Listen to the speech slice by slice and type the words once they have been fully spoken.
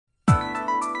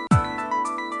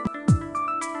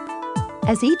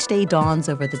As each day dawns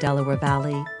over the Delaware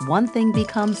Valley, one thing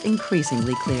becomes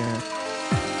increasingly clear.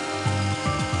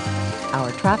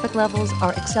 Our traffic levels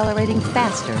are accelerating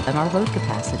faster than our road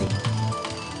capacity.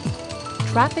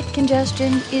 Traffic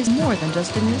congestion is more than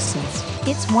just a nuisance.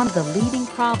 It's one of the leading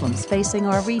problems facing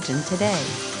our region today.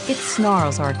 It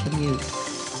snarls our commute,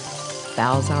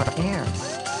 fouls our air,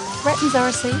 threatens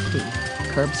our safety,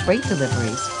 curbs freight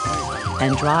deliveries,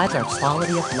 and drives our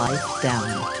quality of life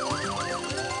down.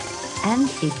 And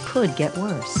it could get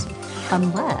worse,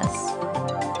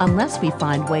 unless we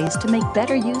find ways to make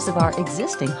better use of our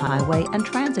existing highway and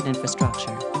transit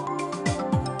infrastructure.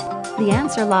 The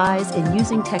answer lies in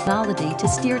using technology to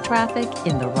steer traffic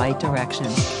in the right direction.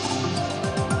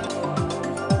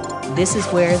 This is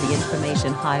where the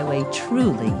information highway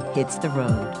truly hits the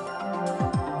road.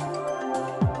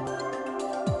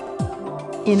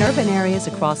 In urban areas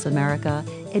across America,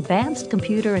 advanced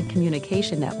computer and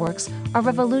communication networks are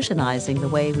revolutionizing the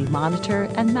way we monitor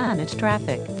and manage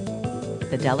traffic.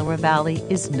 The Delaware Valley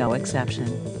is no exception.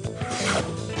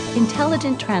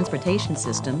 Intelligent Transportation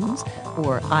Systems,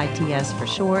 or ITS for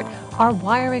short, are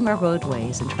wiring our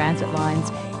roadways and transit lines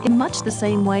in much the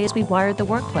same way as we wired the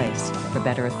workplace for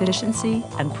better efficiency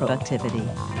and productivity.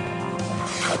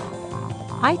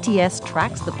 ITS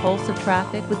tracks the pulse of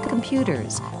traffic with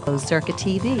computers, closed-circuit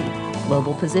TV,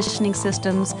 global positioning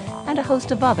systems, and a host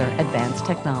of other advanced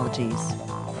technologies.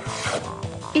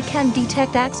 It can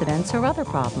detect accidents or other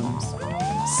problems,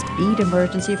 speed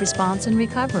emergency response and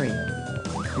recovery,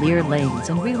 clear lanes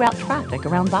and reroute traffic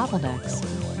around bottlenecks,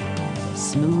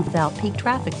 smooth out peak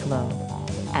traffic flow,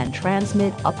 and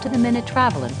transmit up-to-the-minute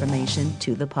travel information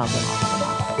to the public.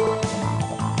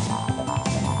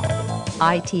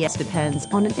 ITS depends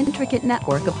on an intricate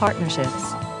network of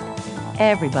partnerships.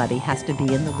 Everybody has to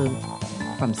be in the loop,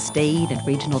 from state and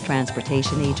regional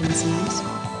transportation agencies,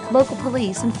 local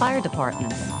police and fire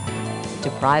departments, to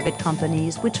private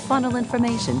companies which funnel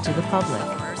information to the public.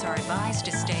 Customers are advised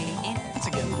to stay in. Once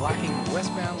again, blocking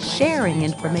westbound lanes. Sharing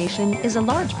information is a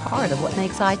large part of what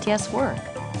makes ITS work.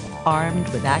 Armed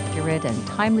with accurate and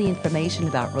timely information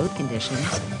about road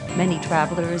conditions, many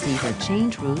travelers either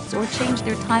change routes or change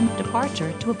their time of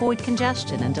departure to avoid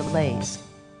congestion and delays.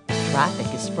 Traffic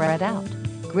is spread out,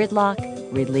 gridlock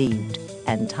relieved,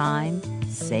 and time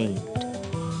saved.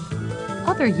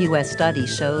 Other U.S.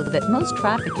 studies show that most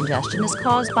traffic congestion is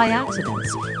caused by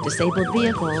accidents, disabled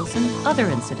vehicles, and other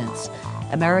incidents.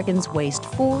 Americans waste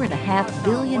 4.5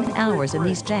 billion hours in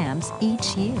these jams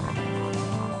each year.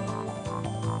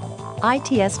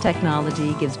 ITS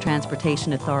technology gives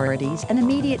transportation authorities an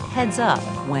immediate heads-up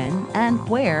when and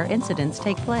where incidents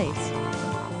take place.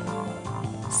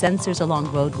 Sensors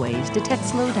along roadways detect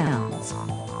slowdowns.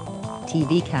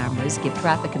 TV cameras give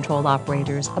traffic control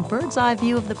operators a bird's-eye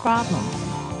view of the problem,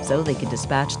 so they can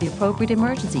dispatch the appropriate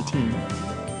emergency team,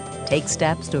 take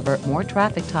steps to avert more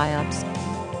traffic tie-ups,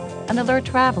 and alert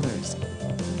travelers,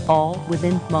 all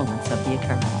within moments of the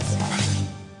occurrence.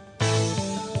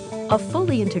 A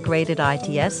fully integrated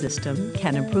ITS system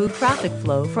can improve traffic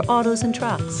flow for autos and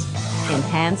trucks,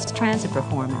 enhance transit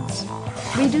performance,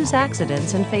 reduce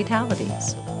accidents and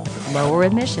fatalities, lower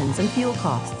emissions and fuel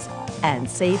costs, and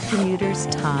save commuters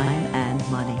time and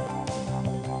money.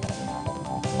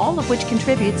 All of which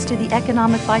contributes to the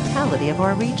economic vitality of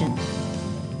our region.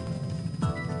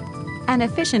 An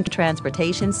efficient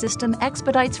transportation system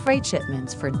expedites freight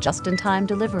shipments for just-in-time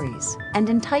deliveries and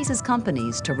entices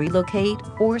companies to relocate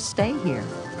or stay here.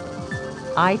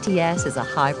 ITS is a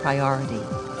high priority,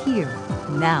 here,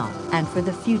 now, and for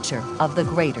the future of the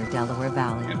greater Delaware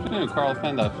Valley. Good afternoon, Carl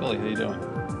Fenda, Philly. How you doing?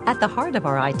 At the heart of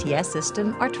our ITS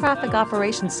system are traffic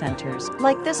operations centers,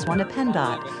 like this one at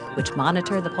PennDOT, which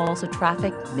monitor the pulse of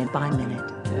traffic minute by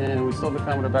minute. And we still have the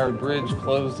Commodore Barrett Bridge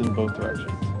closed in both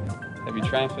directions. Heavy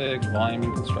traffic, volume,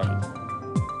 and construction.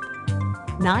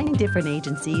 9 different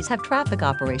agencies have traffic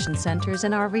operations centers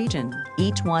in our region,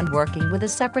 each one working with a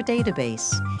separate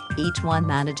database, each one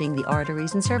managing the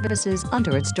arteries and services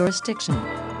under its jurisdiction.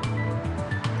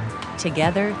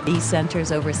 Together, these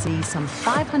centers oversee some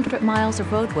 500 miles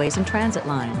of roadways and transit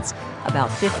lines, about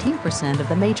 15% of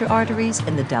the major arteries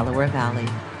in the Delaware Valley.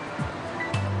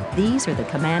 These are the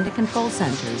command and control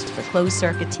centers for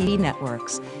closed-circuit TV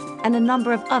networks and a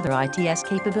number of other ITS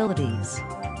capabilities.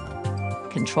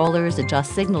 Controllers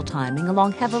adjust signal timing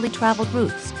along heavily traveled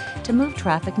routes to move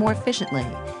traffic more efficiently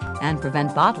and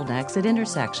prevent bottlenecks at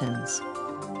intersections.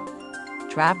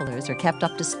 Travelers are kept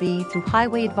up to speed through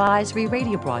highway advisory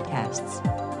radio broadcasts,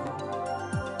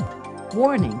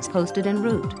 warnings posted en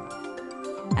route,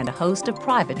 and a host of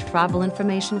private travel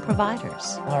information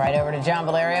providers. All right, over to John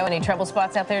Valerio. Any trouble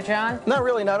spots out there, John? Not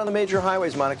really, not on the major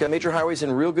highways, Monica. Major highways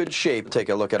in real good shape. Take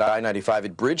a look at I-95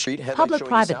 at Bridge Street.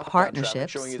 Public-private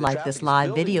partnerships, like this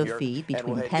live video feed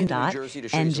between PennDOT,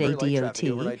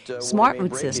 NJDOT, Smart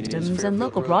Route Systems, and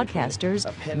local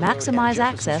broadcasters, maximize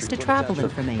access to travel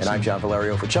information. And I'm John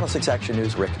Valerio for Channel 6 Action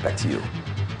News. Rick, back to you.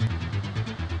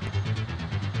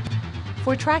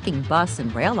 For tracking bus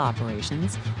and rail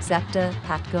operations, SEPTA,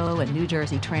 PATCO, and New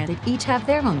Jersey Transit each have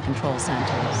their own control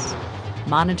centers,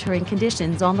 monitoring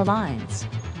conditions on the lines,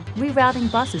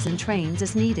 rerouting buses and trains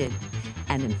as needed,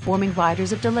 and informing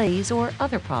riders of delays or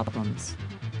other problems.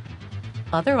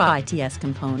 Other ITS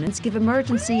components give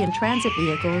emergency and transit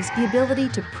vehicles the ability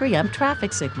to preempt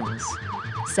traffic signals.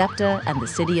 SEPTA and the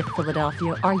City of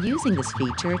Philadelphia are using this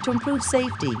feature to improve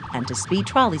safety and to speed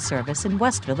trolley service in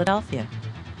West Philadelphia.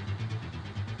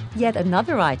 Yet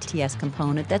another ITS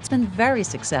component that's been very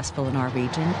successful in our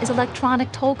region is electronic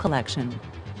toll collection.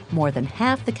 More than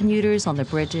half the commuters on the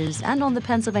bridges and on the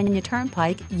Pennsylvania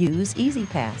Turnpike use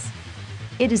EasyPass.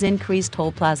 It has increased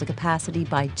toll plaza capacity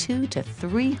by 200% to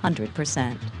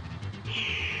 300%.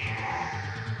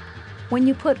 When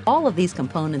you put all of these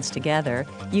components together,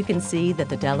 you can see that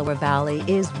the Delaware Valley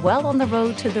is well on the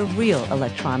road to the real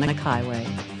electronic highway.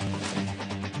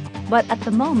 But at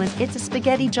the moment, it's a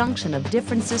spaghetti junction of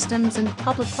different systems and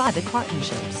public-private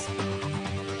partnerships.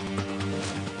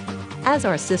 As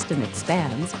our system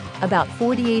expands, about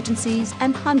 40 agencies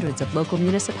and hundreds of local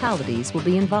municipalities will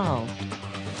be involved.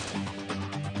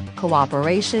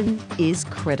 Cooperation is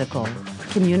critical.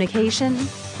 Communication,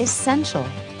 essential.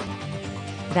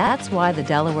 That's why the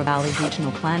Delaware Valley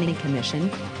Regional Planning Commission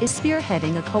is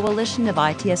spearheading a coalition of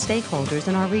ITS stakeholders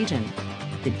in our region.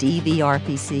 The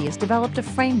DVRPC has developed a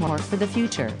framework for the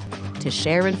future to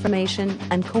share information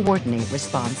and coordinate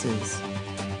responses.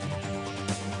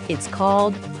 It's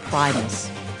called PRIMUS,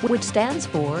 which stands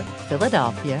for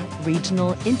Philadelphia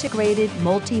Regional Integrated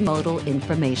Multimodal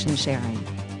Information Sharing.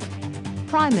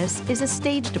 PRIMUS is a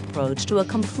staged approach to a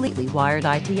completely wired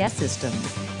ITS system,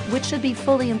 which should be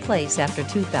fully in place after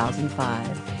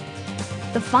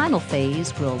 2005. The final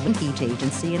phase will link each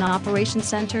agency and operations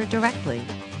center directly.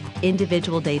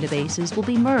 Individual databases will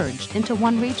be merged into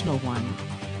one regional one.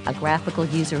 A graphical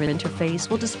user interface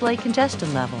will display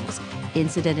congestion levels,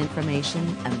 incident information,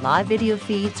 and live video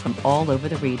feeds from all over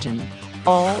the region,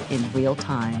 all in real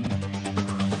time.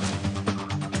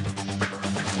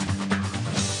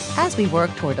 As we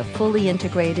work toward a fully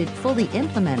integrated, fully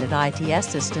implemented ITS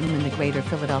system in the greater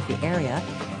Philadelphia area,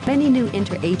 many new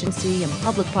interagency and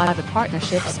public-private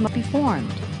partnerships must be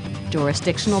formed.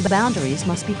 Jurisdictional boundaries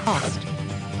must be crossed.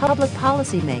 Public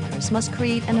policymakers must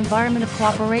create an environment of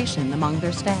cooperation among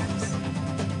their staffs.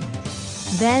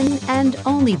 Then and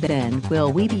only then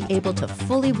will we be able to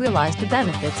fully realize the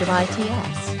benefits of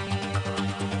ITS.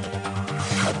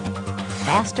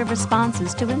 Faster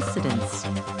responses to incidents,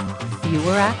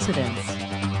 fewer accidents,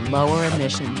 lower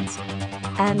emissions,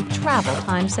 and travel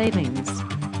time savings.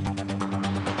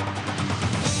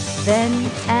 Then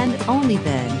and only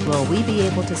then will we be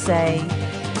able to say,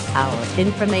 our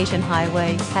information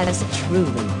highway has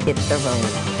truly hit the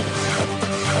road.